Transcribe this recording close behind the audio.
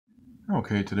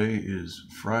Okay, today is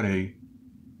Friday,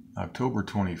 October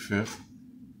 25th,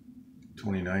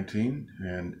 2019,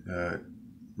 and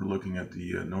we're looking at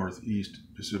the Northeast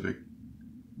Pacific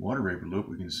water vapor loop.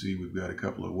 We can see we've got a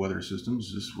couple of weather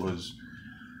systems. This was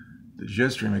the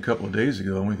jet stream a couple of days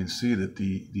ago, and we can see that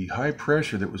the high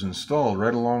pressure that was installed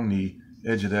right along the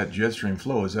edge of that jet stream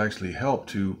flow has actually helped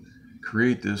to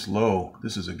create this low.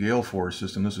 This is a gale force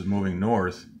system. This is moving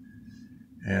north.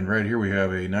 And right here we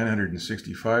have a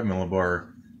 965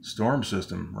 millibar storm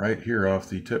system right here off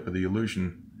the tip of the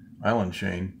Aleutian Island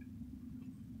chain.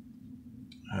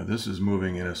 This is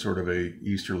moving in a sort of a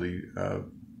easterly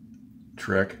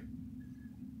trek.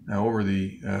 Now over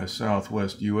the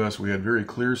southwest U.S. we had very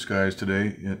clear skies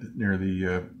today near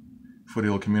the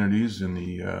foothill communities in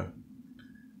the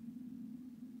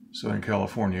Southern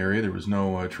California area. There was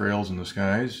no trails in the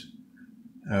skies.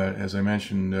 As I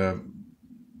mentioned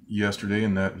yesterday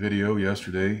in that video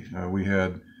yesterday, we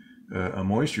had a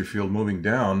moisture field moving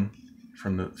down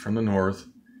from the north,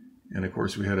 and of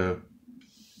course we had a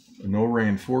no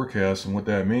rain forecast. And what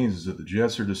that means is that the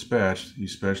jets are dispatched,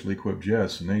 these specially equipped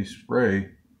jets, and they spray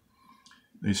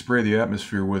the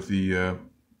atmosphere with the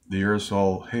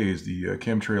aerosol haze, the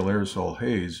chemtrail aerosol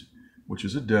haze, which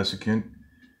is a desiccant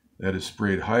that is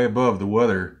sprayed high above the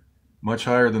weather, much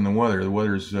higher than the weather. The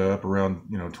weather's up around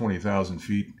 20,000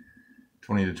 feet,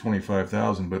 20 to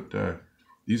 25,000, but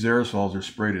these aerosols are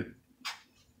sprayed at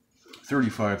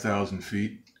 35,000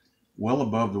 feet, well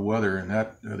above the weather, and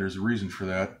that there's a reason for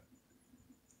that,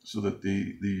 so that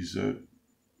these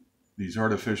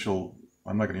artificial,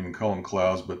 I'm not going to even call them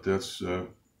clouds, but that's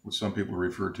what some people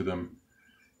refer to them,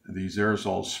 these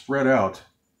aerosols spread out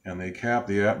and they cap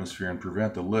the atmosphere and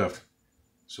prevent the lift.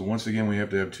 So once again, we have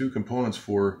to have two components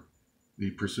for the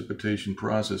precipitation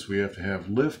process. We have to have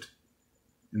lift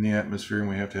in the atmosphere, and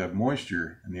we have to have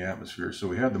moisture in the atmosphere. So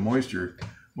we had the moisture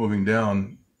moving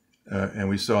down, and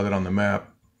we saw that on the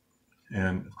map.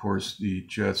 And of course, the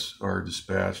jets are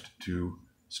dispatched to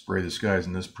spray the skies,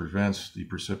 and this prevents the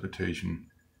precipitation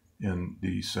in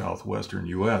the southwestern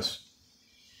U.S.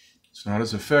 It's not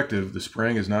as effective. The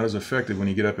spraying is not as effective when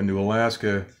you get up into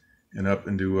Alaska and up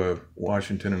into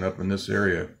Washington and up in this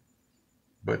area.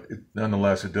 But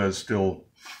nonetheless, it does still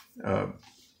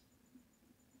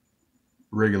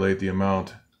regulate the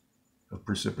amount of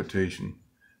precipitation.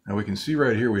 Now we can see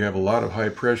right here we have a lot of high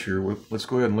pressure. Let's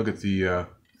go ahead and look at the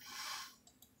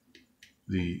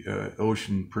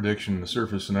ocean prediction, the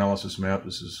surface analysis map.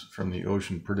 This is from the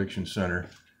Ocean Prediction Center.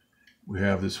 We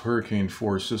have this hurricane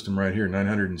force system right here,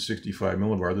 965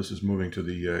 millibar. This is moving to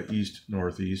the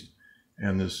east-northeast,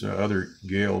 and this other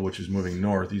gale, which is moving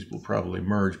north. These will probably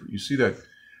merge, but you see that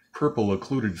purple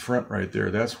occluded front right there.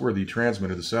 That's where the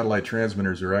transmitter, the satellite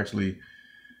transmitters, are actually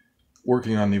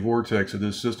working on the vortex of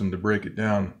this system to break it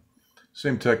down.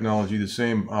 Same technology, the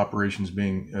same operations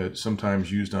being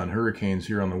sometimes used on hurricanes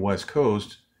here on the west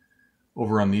coast.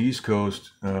 Over on the east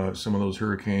coast, some of those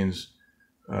hurricanes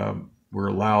were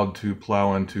allowed to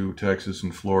plow into Texas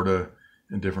and Florida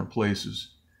and different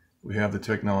places. We have the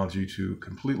technology to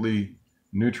completely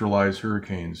neutralize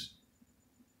hurricanes,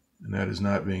 and that is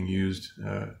not being used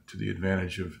to the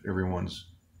advantage of everyone's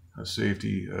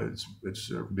safety.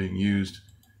 It's being used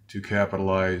to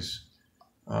capitalize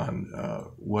on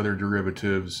weather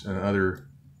derivatives and other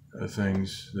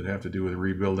things that have to do with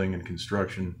rebuilding and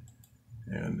construction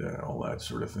and all that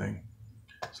sort of thing.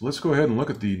 So let's go ahead and look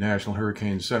at the National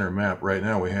Hurricane Center map. Right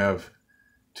now we have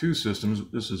two systems.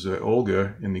 This is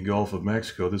Olga in the Gulf of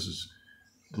Mexico. This is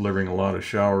delivering a lot of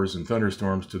showers and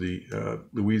thunderstorms to the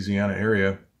Louisiana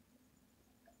area.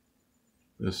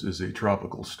 This is a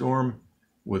tropical storm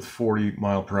with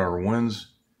 40-mile-per-hour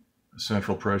winds, a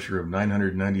central pressure of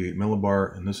 998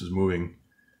 millibar, and this is moving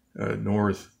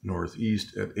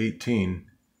northeast at 18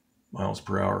 miles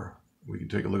per hour. We can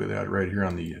take a look at that right here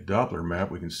on the Doppler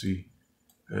map. We can see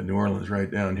New Orleans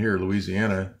right down here,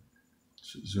 Louisiana.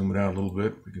 Zoom it out a little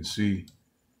bit. We can see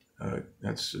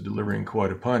that's delivering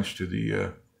quite a punch to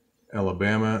the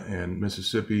Alabama and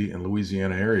Mississippi and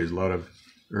Louisiana areas. A lot of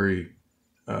very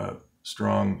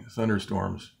strong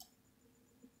thunderstorms.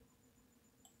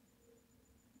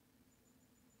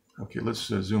 Okay, let's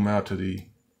zoom out to the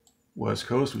west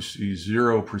coast. We see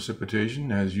zero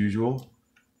precipitation as usual.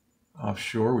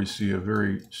 Offshore, we see a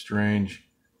very strange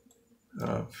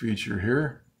feature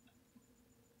here.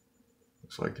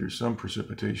 Looks like there's some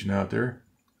precipitation out there,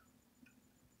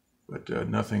 but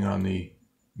nothing on the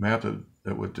map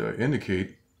that would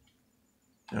indicate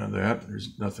that.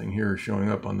 There's nothing here showing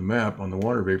up on the map, on the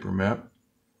water vapor map.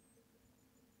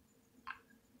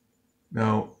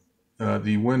 Now,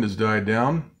 the wind has died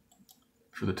down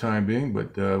for the time being,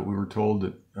 but we were told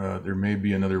that there may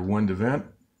be another wind event.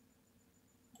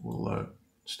 We'll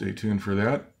stay tuned for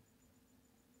that.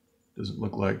 Doesn't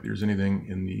look like there's anything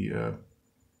in the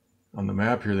on the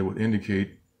map here that would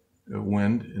indicate a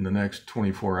wind in the next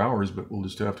 24 hours, but we'll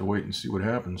just have to wait and see what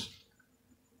happens.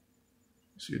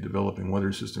 See a developing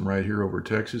weather system right here over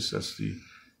Texas. That's the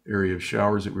area of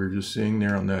showers that we were just seeing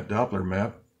there on that Doppler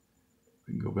map.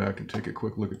 We can go back and take a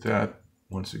quick look at that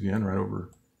once again, right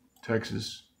over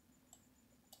Texas.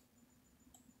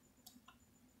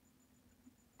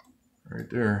 Right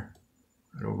there,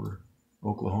 right over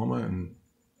Oklahoma and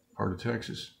part of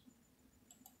Texas.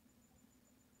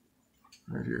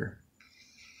 Right here.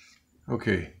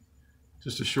 Okay,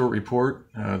 just a short report.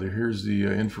 Here's the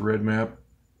infrared map.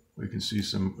 We can see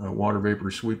some water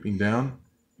vapor sweeping down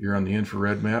here on the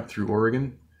infrared map through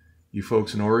Oregon. You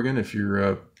folks in Oregon, if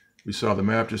you're, we saw the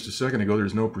map just a second ago,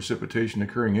 there's no precipitation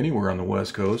occurring anywhere on the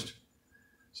west coast.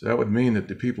 So that would mean that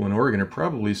the people in Oregon are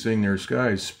probably seeing their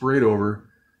skies sprayed over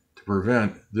to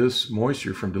prevent this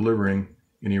moisture from delivering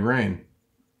any rain.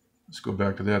 Let's go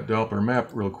back to that Doppler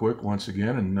map real quick once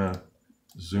again and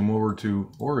zoom over to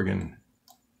Oregon.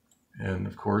 And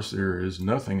of course there is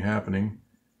nothing happening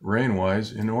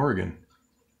rain-wise in Oregon.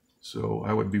 So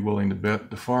I would be willing to bet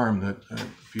the farm that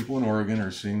people in Oregon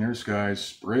are seeing their skies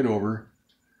sprayed over.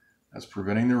 That's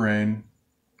preventing the rain,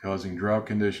 causing drought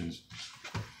conditions.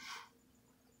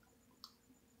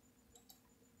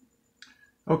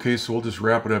 Okay, so we'll just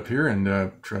wrap it up here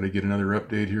and try to get another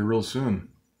update here real soon.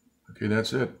 Okay,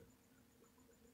 that's it.